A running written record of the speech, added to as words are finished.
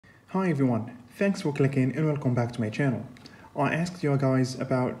Hi everyone, thanks for clicking and welcome back to my channel. I asked you guys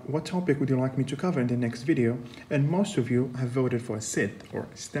about what topic would you like me to cover in the next video, and most of you have voted for SID or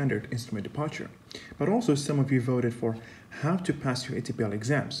Standard Instrument Departure. But also some of you voted for how to pass your ATPL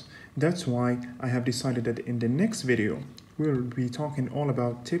exams. That's why I have decided that in the next video, we'll be talking all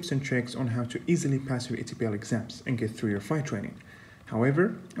about tips and tricks on how to easily pass your ATPL exams and get through your flight training.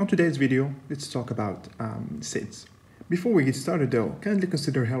 However, on today's video, let's talk about SIDs. Before we get started though, kindly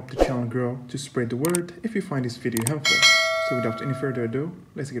consider help the channel grow to spread the word if you find this video helpful. So without any further ado,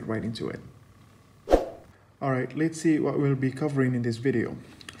 let's get right into it. Alright, let's see what we'll be covering in this video.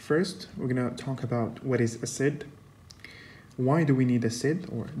 First, we're gonna talk about what is a SID, why do we need a SID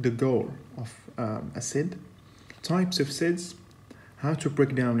or the goal of a SID, types of SIDs, how to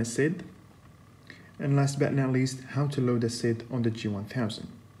break down a SID, and last but not least, how to load a SID on the G1000.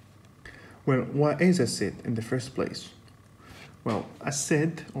 Well, what is a SID in the first place? Well, a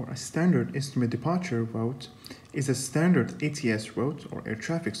SID, or a Standard Instrument Departure route, is a standard ATS route, or Air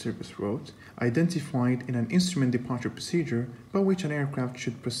Traffic Service route, identified in an instrument departure procedure by which an aircraft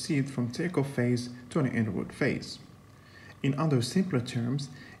should proceed from takeoff phase to an en route phase. In other simpler terms,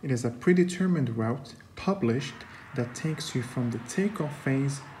 it is a predetermined route published that takes you from the takeoff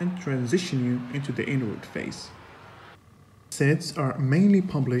phase and transition you into the en route phase. SIDs are mainly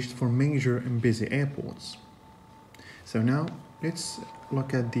published for major and busy airports. So now, let's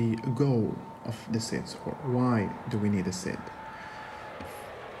look at the goal of the SIDs, or why do we need a SID?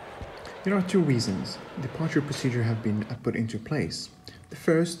 There are two reasons departure procedure have been put into place. The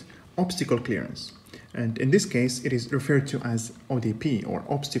first, obstacle clearance, and in this case it is referred to as ODP, or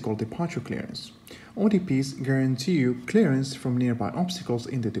obstacle departure clearance. ODPs guarantee you clearance from nearby obstacles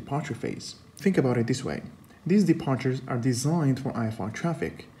in the departure phase. Think about it this way. These departures are designed for IFR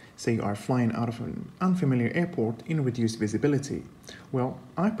traffic. Say you are flying out of an unfamiliar airport in reduced visibility. Well,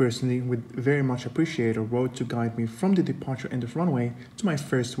 I personally would very much appreciate a road to guide me from the departure end of runway to my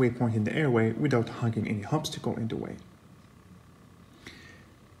first waypoint in the airway without hugging any obstacle in the way.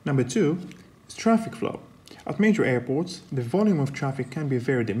 Number two is traffic flow. At major airports, the volume of traffic can be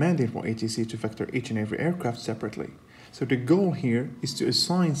very demanding for ATC to vector each and every aircraft separately. So the goal here is to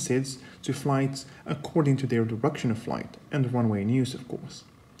assign SIDs to flights according to their direction of flight and runway in use, of course.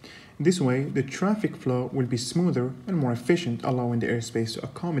 This way, the traffic flow will be smoother and more efficient, allowing the airspace to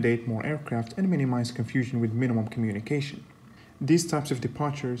accommodate more aircraft and minimize confusion with minimum communication. These types of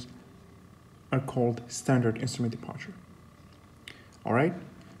departures are called Standard Instrument Departure. Alright,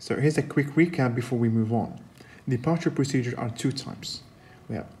 so here's a quick recap before we move on. Departure procedures are two types.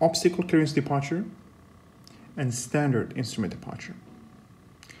 We have obstacle clearance departure and Standard Instrument Departure.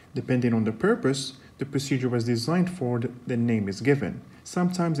 Depending on the purpose the procedure was designed for, the name is given.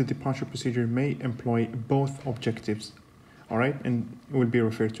 Sometimes the departure procedure may employ both objectives, alright, and will be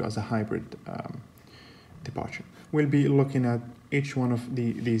referred to as a hybrid departure. We'll be looking at each one of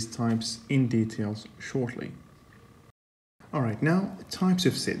these types in details shortly. Alright, now types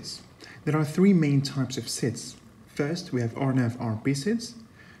of SIDs. There are three main types of SIDs. First, we have RNAV RP SIDs,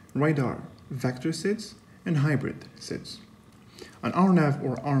 radar vector SIDs, and hybrid SIDs. An RNAV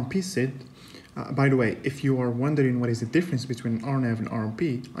or RMP SID, by the way, if you are wondering what is the difference between RNAV and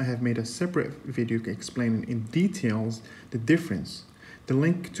RMP, I have made a separate video explaining in details the difference. The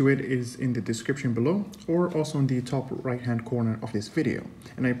link to it is in the description below or also in the top right hand corner of this video.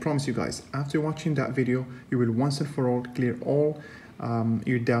 And I promise you guys, after watching that video, you will once and for all clear all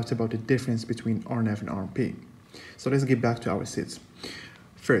your doubts about the difference between RNAV and RMP. So let's get back to our SIDs.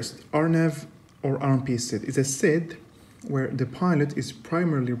 First, RNAV or RMP SID is a SID where the pilot is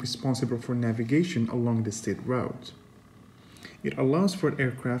primarily responsible for navigation along the SID route. It allows for an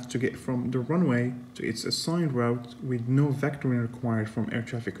aircraft to get from the runway to its assigned route with no vectoring required from air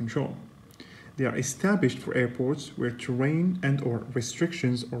traffic control. They are established for airports where terrain and/or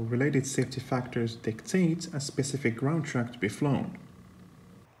restrictions or related safety factors dictate a specific ground track to be flown.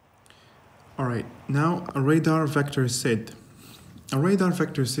 Alright, now a radar vector SID. A radar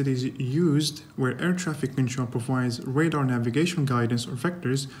vector SID is used where air traffic control provides radar navigation guidance or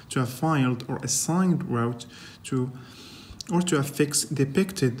vectors to a filed or assigned route to a fix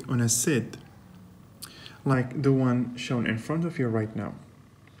depicted on a SID, like the one shown in front of you right now.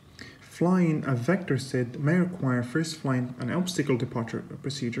 Flying a vector SID may require first flying an obstacle departure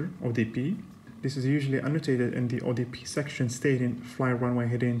procedure, ODP. This is usually annotated in the ODP section stating fly runway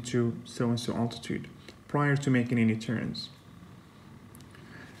heading to so-and-so altitude prior to making any turns.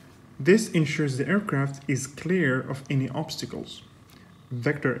 This ensures the aircraft is clear of any obstacles.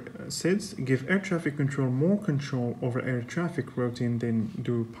 Vector SIDs give air traffic control more control over air traffic routing than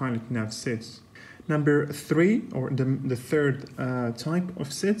do pilot nav SIDs. Number 3, or the third type of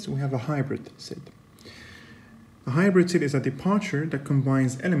SIDs, we have a hybrid SID. A hybrid SID is a departure that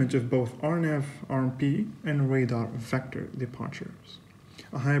combines elements of both RNAV, RMP, and radar vector departures.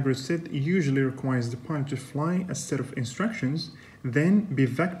 A hybrid SID usually requires the pilot to fly a set of instructions, then be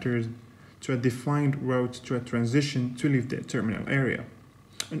vectored to a defined route to a transition to leave the terminal area.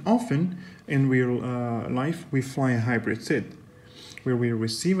 And often, in real life, we fly a hybrid SID, where we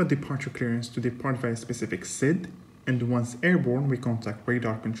receive a departure clearance to depart via a specific SID, and once airborne, we contact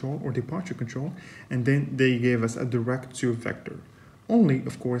radar control or departure control, and then they gave us a direct-to vector. Only,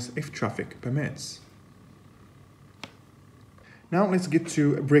 of course, if traffic permits. Now let's get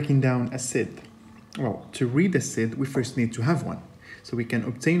to breaking down a SID. Well, to read a SID, we first need to have one. So we can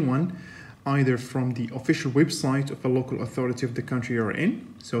obtain one either from the official website of a local authority of the country you're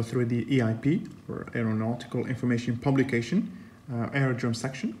in, so through the EIP, or Aeronautical Information Publication, aerodrome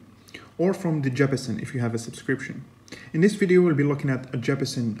section, or from the Jeppesen if you have a subscription. In this video, we'll be looking at a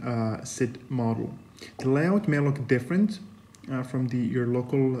Jeppesen SID model. The layout may look different from your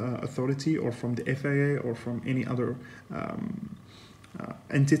local authority, or from the FAA, or from any other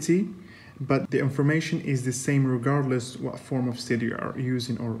entity, but the information is the same regardless what form of SID you are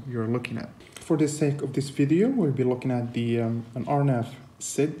using or you're looking at. For the sake of this video, we'll be looking at the an RNAV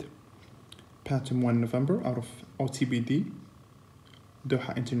SID, Pattern 1 November, out of OTBD,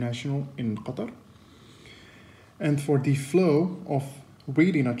 Doha International in Qatar. And for the flow of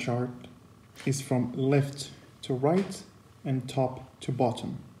reading a chart is from left to right and top to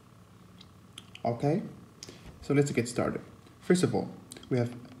bottom. Okay, so let's get started. First of all, we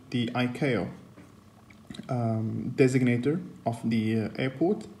have the ICAO designator of the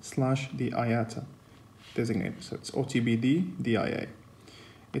airport / the IATA designator. So it's OTBD DIA.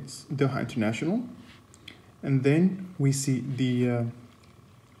 It's Doha International. And then we see the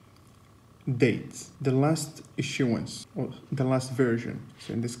dates, the last issuance, or the last version.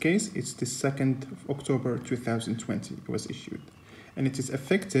 So in this case, it's the 2nd of October 2020 it was issued. And it is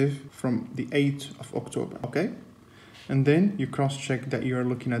effective from the 8th of October, okay? And then you cross-check that you are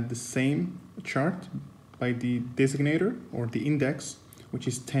looking at the same chart by the designator or the index, which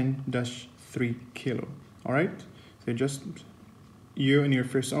is 10-3 kilo, all right? So just you and your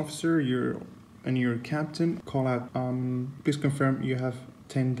first officer, and your captain call out, please confirm you have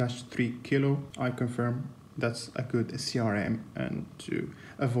 10-3 kilo. I confirm. That's a good CRM and to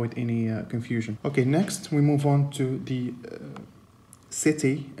avoid any confusion. Okay, next we move on to the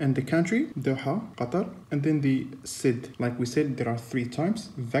city and the country, Doha, Qatar, and then the SID. Like we said, there are 3 types: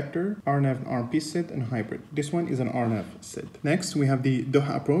 vector, RNAV, RMP SID, and hybrid. This one is an RNAV SID. Next, we have the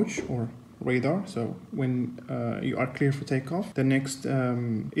Doha approach, or radar. So when you are clear for takeoff, the next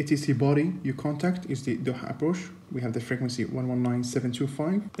ATC body you contact is the Doha approach. We have the frequency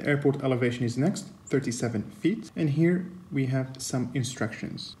 119725. The airport elevation is next, 37 feet. And here we have some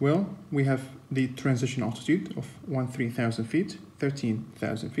instructions. Well, we have the transition altitude of 13,000 feet,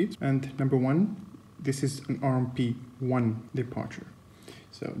 13,000 feet. And number 1, this is an RMP1 departure.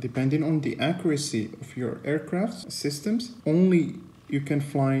 So depending on the accuracy of your aircraft systems, only you can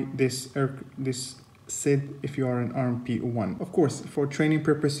fly this SID if you are an RMP1. Of course, for training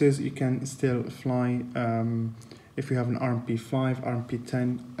purposes, you can still fly if you have an RMP5,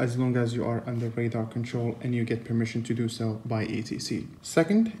 RMP10, as long as you are under radar control and you get permission to do so by ATC.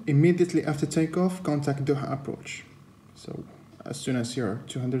 Second, immediately after takeoff, contact Doha approach. So as soon as you're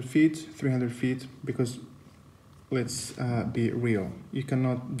 200 feet, 300 feet, because let's be real, you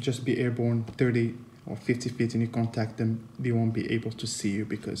cannot just be airborne 30 or 50 feet and you contact them, they won't be able to see you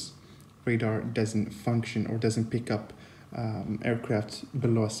because radar doesn't function or doesn't pick up aircraft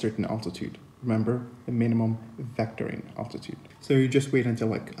below a certain altitude. Remember, the minimum vectoring altitude. So you just wait until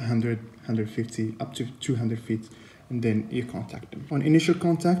like 100, 150, up to 200 feet, and then you contact them. On initial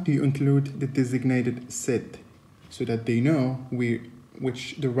contact, you include the designated SID so that they know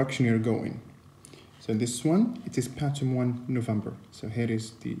which direction you're going. So this one, it is Pattern 1 November. So here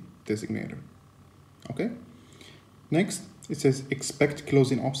is the designator. Okay. Next, it says expect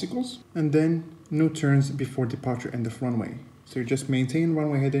closing obstacles, and then no turns before departure end of runway. So you just maintain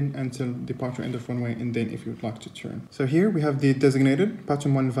runway heading until departure end of runway, and then if you'd like to turn. So here we have the designated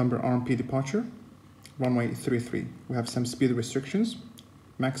Pattern 1 November RMP departure, runway 33. We have some speed restrictions,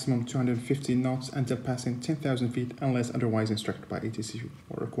 maximum 250 knots until passing 10,000 feet unless otherwise instructed by ATC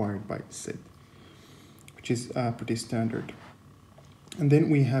or required by SID, which is pretty standard. And then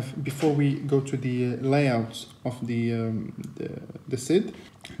we have, before we go to the layout of the SID,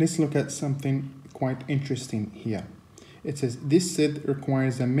 let's look at something quite interesting here. It says this SID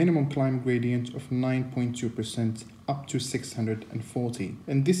requires a minimum climb gradient of 9.2% up to 640.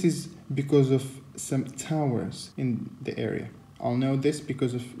 And this is because of some towers in the area. I'll know this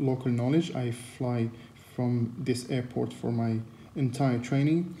because of local knowledge. I fly from this airport for my entire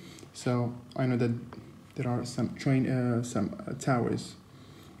training, so I know that there are some towers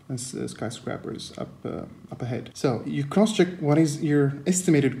and skyscrapers up ahead. So you cross-check what is your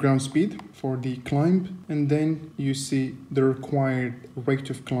estimated ground speed for the climb, and then you see the required rate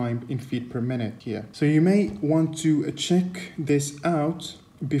of climb in feet per minute here. So you may want to check this out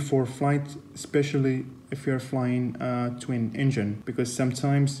before flight, especially if you're flying twin engine, because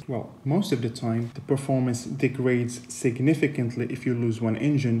sometimes, well, most of the time, the performance degrades significantly if you lose one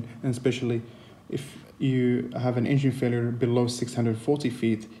engine, and especially if you have an engine failure below 640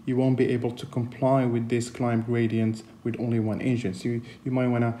 feet, you won't be able to comply with this climb gradient with only one engine. So you might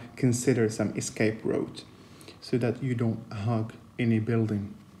want to consider some escape route so that you don't hug any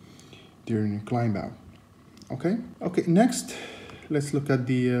building during your climb out. Okay, next, let's look at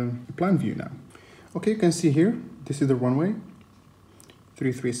the plan view now. Okay, you can see here, this is the runway,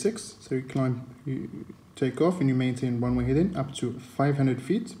 336. So you climb, you take off, and you maintain runway heading up to 500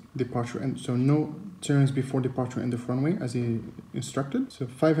 feet departure, and so no turns before departure in the runway as instructed. So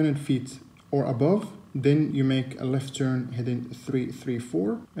 500 feet or above, then you make a left turn heading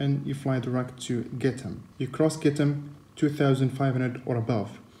 334, and you fly direct to Getham. You cross Getham 2,500 or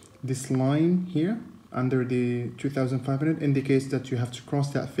above. This line here under the 2,500 indicates that you have to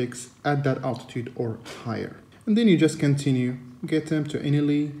cross that fix at that altitude or higher. And then you just continue, Getham to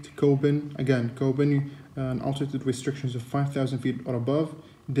Inili, to Coben. Again, Coben, an altitude restrictions of 5,000 feet or above.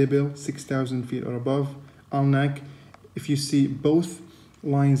 Debil, 6,000 feet or above. Alnak, if you see both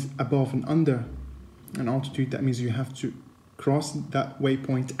lines above and under an altitude, that means you have to cross that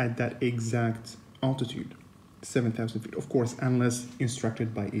waypoint at that exact altitude. 7,000 feet, of course, unless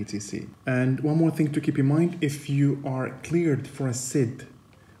instructed by ATC. And one more thing to keep in mind, if you are cleared for a SID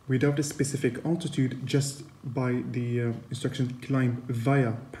without a specific altitude, just by the instruction climb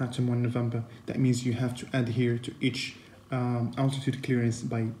via pattern 1 November, that means you have to adhere to each altitude clearance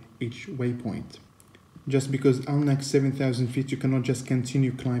by each waypoint. Just because Alnak 7,000 feet, you cannot just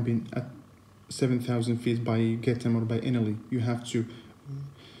continue climbing at 7,000 feet by Getham or by Inili. You have to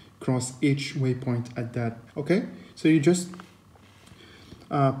cross each waypoint at that. Okay, so you just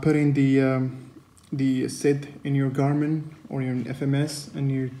put in the SID in your Garmin or your FMS,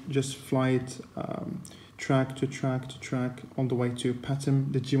 and you just fly it track to track to track all the way to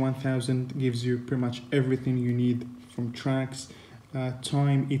Pattern. The G1000 gives you pretty much everything you need from tracks,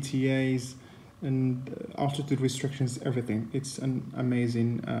 time, ETAs, and altitude restrictions, everything. It's an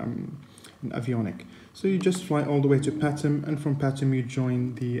amazing avionic. So you just fly all the way to Pattern, and from Pattern you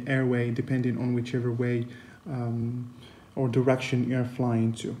join the airway depending on whichever way or direction you're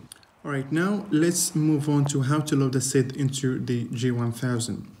flying to. All right, now let's move on to how to load the SID into the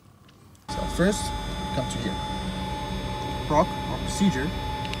G1000. So first, come to here, proc or procedure,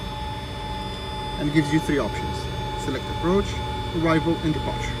 and it gives you three options. Select approach, arrival, and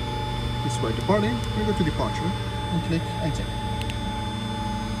departure. This is where departing, you go to departure and click enter.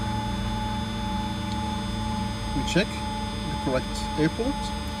 We check the correct airport,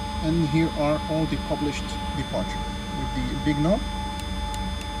 and here are all the published departure. With the big knob,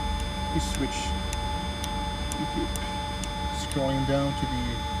 we switch, we keep scrolling down to the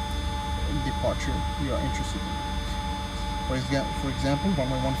departure you are interested in. For example,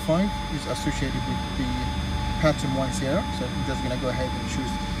 runway 15 is associated with the Pattern 1 Sierra, so I'm just going to go ahead and choose.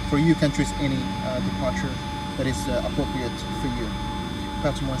 For you can choose any departure that is appropriate for you.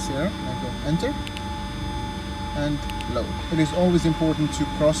 Pattern 1 Sierra, and go enter and load. It is always important to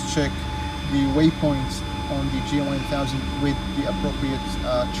cross-check the waypoints on the G1000 with the appropriate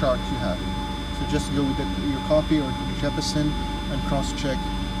chart you have. So just go with your copy or your Jeppesen and cross-check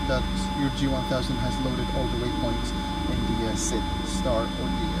that your G1000 has loaded all the waypoints in the SID star or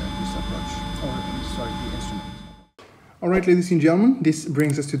the approach, or sorry, the instrument. Alright, ladies and gentlemen, this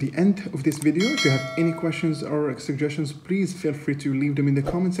brings us to the end of this video. If you have any questions or suggestions, please feel free to leave them in the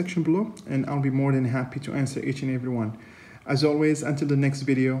comment section below, and I'll be more than happy to answer each and every one. As always, until the next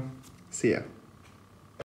video, see ya.